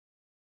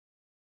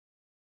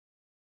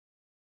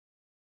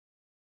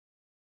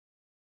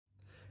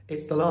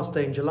It's the last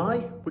day in July,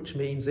 which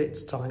means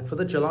it's time for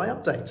the July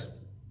update.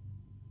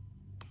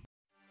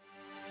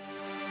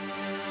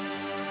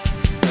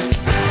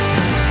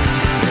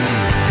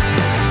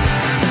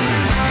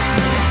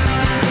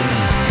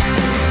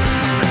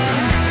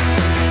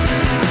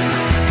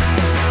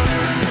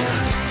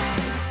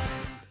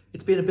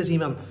 It's been a busy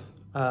month.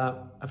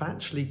 I've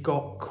actually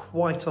got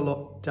quite a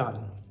lot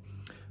done.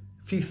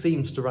 A few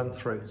themes to run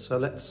through, so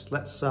let's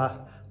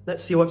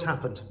see what's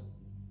happened.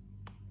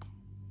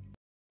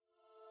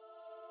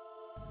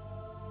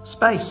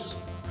 Space.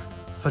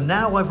 For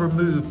now, I've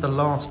removed the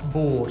last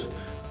board,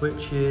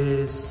 which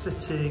is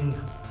sitting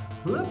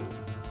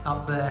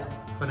up there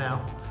for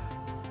now.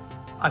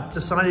 I've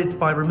decided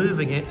by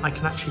removing it, I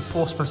can actually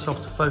force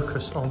myself to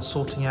focus on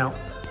sorting out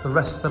the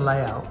rest of the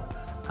layout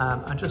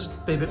and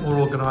just be a bit more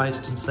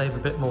organised and save a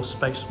bit more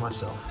space for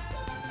myself.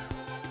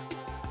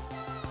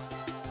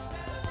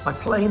 My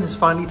plane has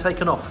finally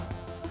taken off.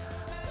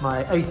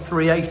 My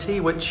A380,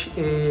 which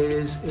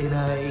is in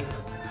a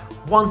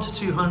 1 to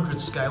 200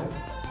 scale,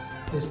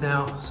 is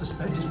now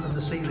suspended from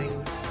the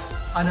ceiling.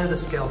 I know the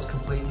scale's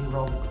completely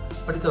wrong,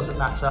 but it doesn't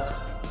matter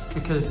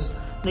because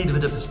need a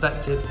bit of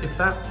perspective. If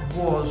that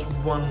was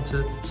 1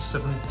 to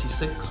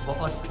 76,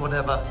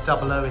 whatever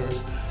 00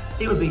 is,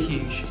 it would be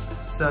huge.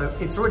 So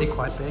it's already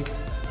quite big,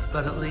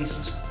 but at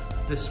least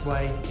this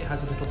way it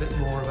has a little bit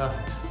more of a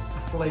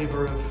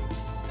flavour of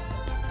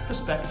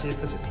perspective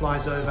as it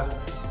flies over.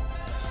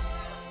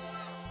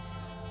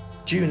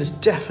 June has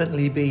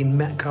definitely been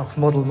Metcalf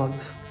model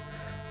month.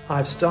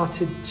 I've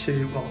started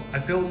to, I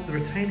built the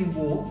retaining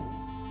wall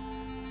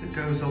that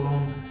goes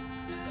along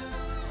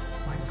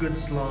my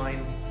goods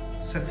line,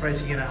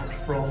 separating it out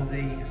from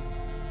the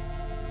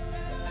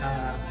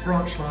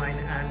branch line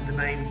and the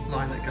main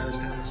line that goes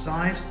down the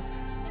side.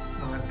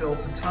 And I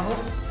built the tunnel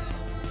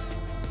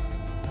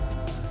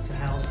to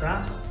house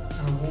that,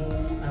 and a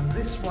wall, and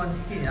this one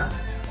here,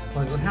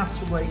 I will have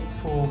to wait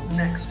for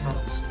next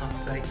month's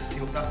update to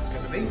see what that's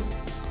going to be.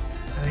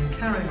 And then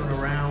carrying on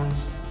around,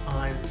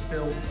 I've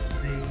built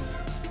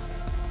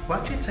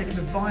actually taken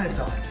a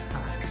viaduct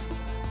pack,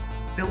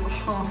 built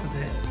half of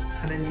it,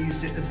 and then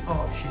used it as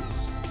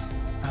arches.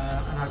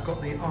 And I've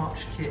got the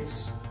arch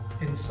kits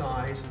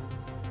inside.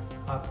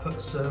 I've put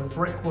some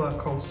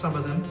brickwork on some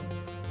of them.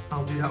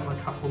 I'll do that on a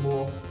couple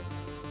more,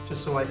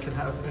 just so I can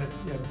have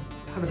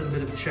a little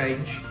bit of a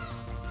change.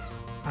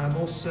 I'm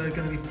also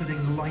going to be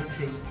putting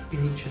lighting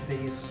in each of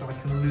these so I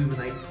can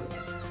illuminate them.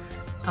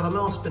 And the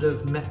last bit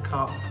of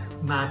Metcalf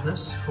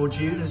madness for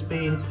June has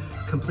been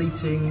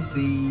completing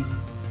the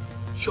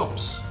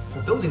shops,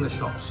 or building the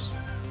shops.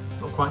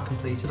 Not quite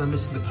completed, I'm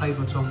missing the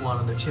pavement on one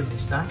and the chimney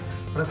stack,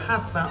 but I've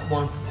had that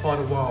one for quite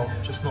a while,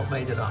 just not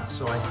made it up,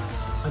 so I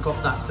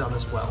got that done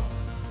as well.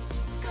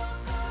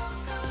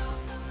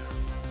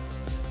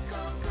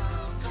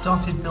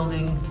 Started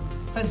building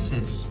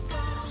fences.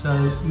 So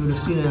you would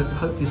have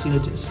hopefully seen a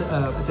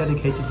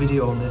dedicated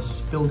video on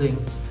this, building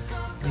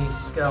these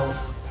scale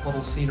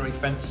model scenery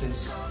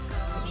fences,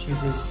 which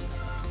uses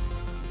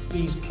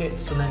these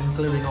kits and then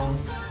gluing on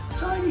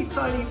tiny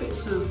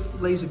bits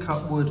of laser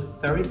cut wood,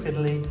 very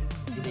fiddly.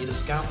 You need a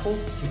scalpel,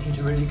 you need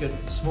a really good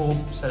small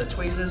set of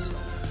tweezers,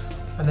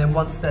 and then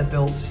once they're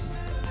built,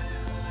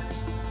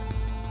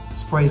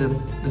 spray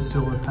them with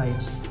silver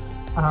paint.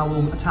 And I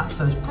will attach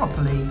those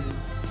properly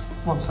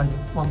once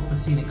the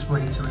scenic's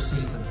ready to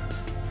receive them.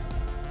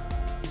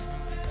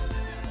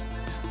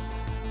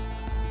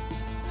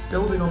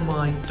 Building on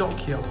my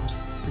dockyard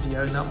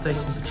video and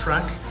updating the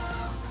track,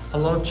 a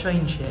lot of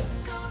change here.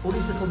 All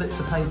these little bits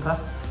of paper,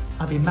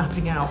 I've been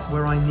mapping out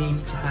where I need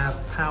to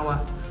have power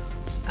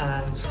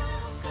and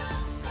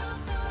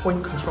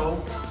point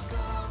control,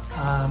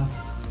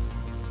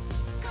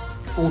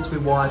 all to be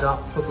wired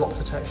up for block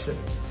detection.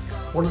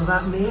 What does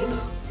that mean?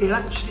 It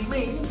actually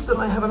means that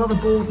I have another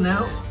board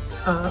now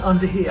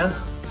under here,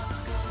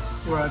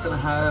 where I'm going to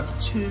have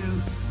 2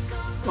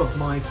 of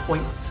my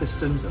point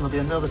systems, and there'll be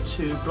another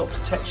 2 block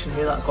detection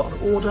here that I've got an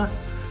order,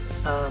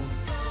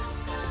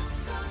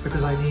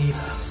 because I need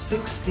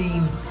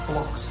 16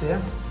 blocks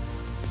here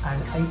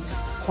and 8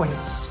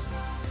 points.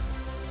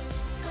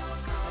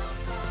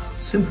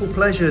 Simple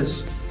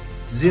pleasures,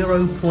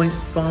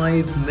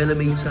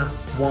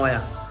 0.5mm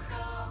wire,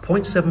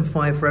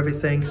 0.75 for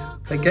everything.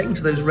 But getting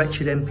to those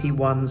wretched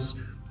MP1s,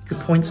 the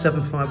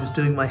 0.75 was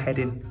doing my head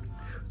in.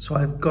 So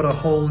I've got a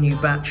whole new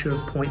batch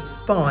of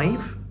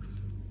 0.5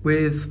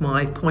 with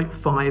my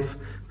 0.5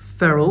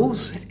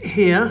 ferrules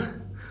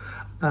here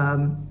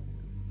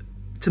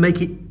to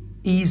make it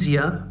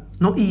easier,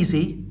 not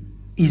easy,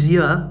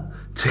 easier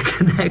to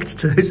connect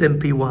to those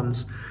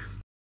MP1s.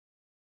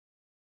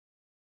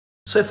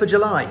 So for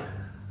July,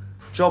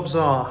 jobs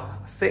are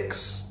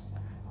fix,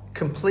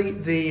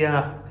 complete the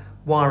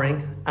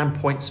wiring and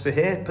points for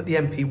here, put the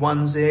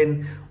MP1s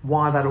in,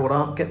 wire that all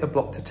up, get the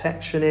block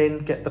detection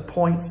in, get the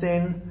points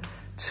in.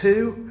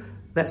 2,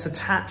 let's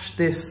attach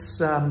this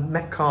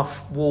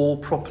Metcalf wall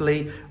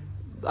properly.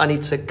 I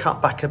need to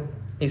cut back a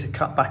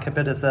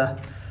bit of the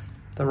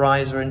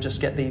riser and just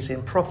get these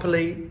in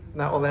properly.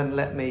 That will then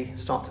let me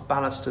start to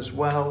ballast as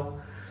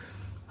well.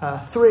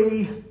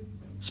 3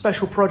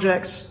 special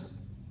projects.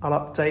 I'll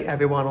update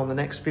everyone on the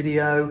next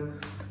video.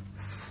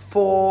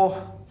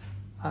 4,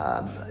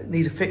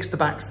 need to fix the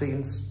back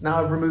seams.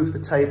 Now I've removed the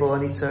table,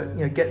 I need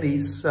to get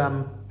these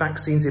back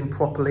seams in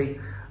properly.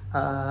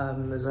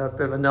 There's a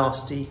bit of a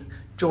nasty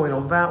join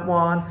on that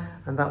one,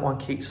 and that one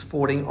keeps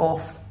falling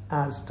off,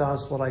 as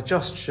does what I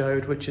just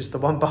showed, which is the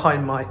one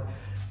behind my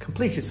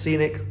completed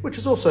scenic, which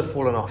has also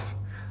fallen off.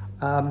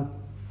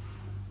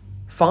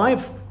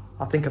 5,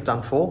 I think I've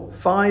done 4.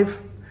 5,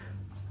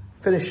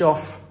 finish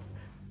off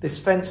this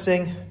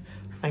fencing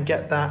and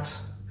get that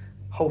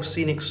whole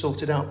scenic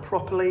sorted out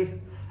properly.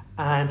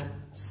 And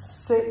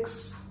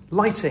 6,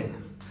 lighting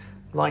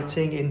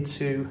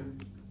into,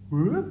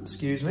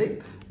 excuse me,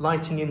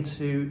 lighting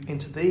into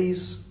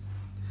these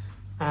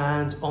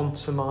and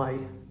onto my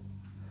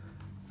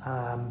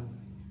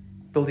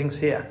buildings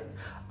here.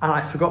 And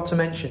I forgot to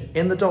mention,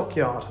 in the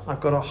dockyard,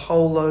 I've got a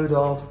whole load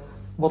of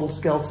model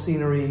scale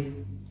scenery,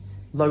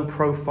 low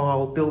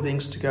profile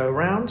buildings to go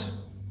around.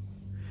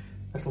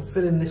 That'll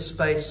fill in this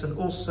space, and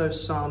also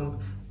some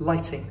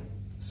lighting,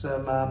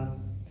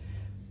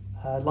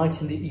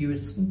 lighting that you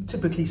would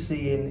typically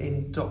see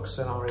in dock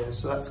scenarios.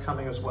 So that's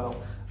coming as well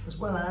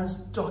as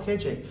dock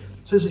edging.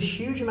 So there's a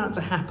huge amount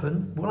to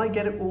happen. Will I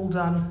get it all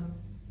done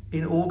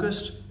in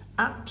August?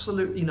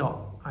 Absolutely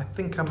not. I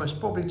think I'm most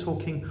probably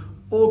talking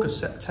August,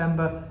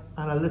 September,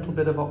 and a little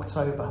bit of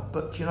October.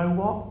 But do you know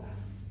what?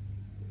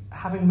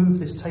 Having moved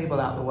this table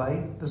out of the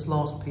way, this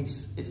last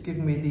piece, it's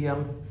given me the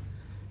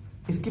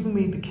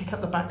kick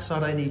up the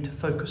backside I need to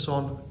focus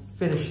on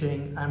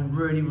finishing and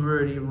really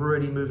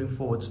moving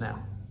forwards now.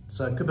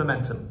 So good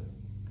momentum.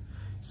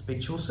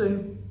 Speak to you all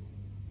soon.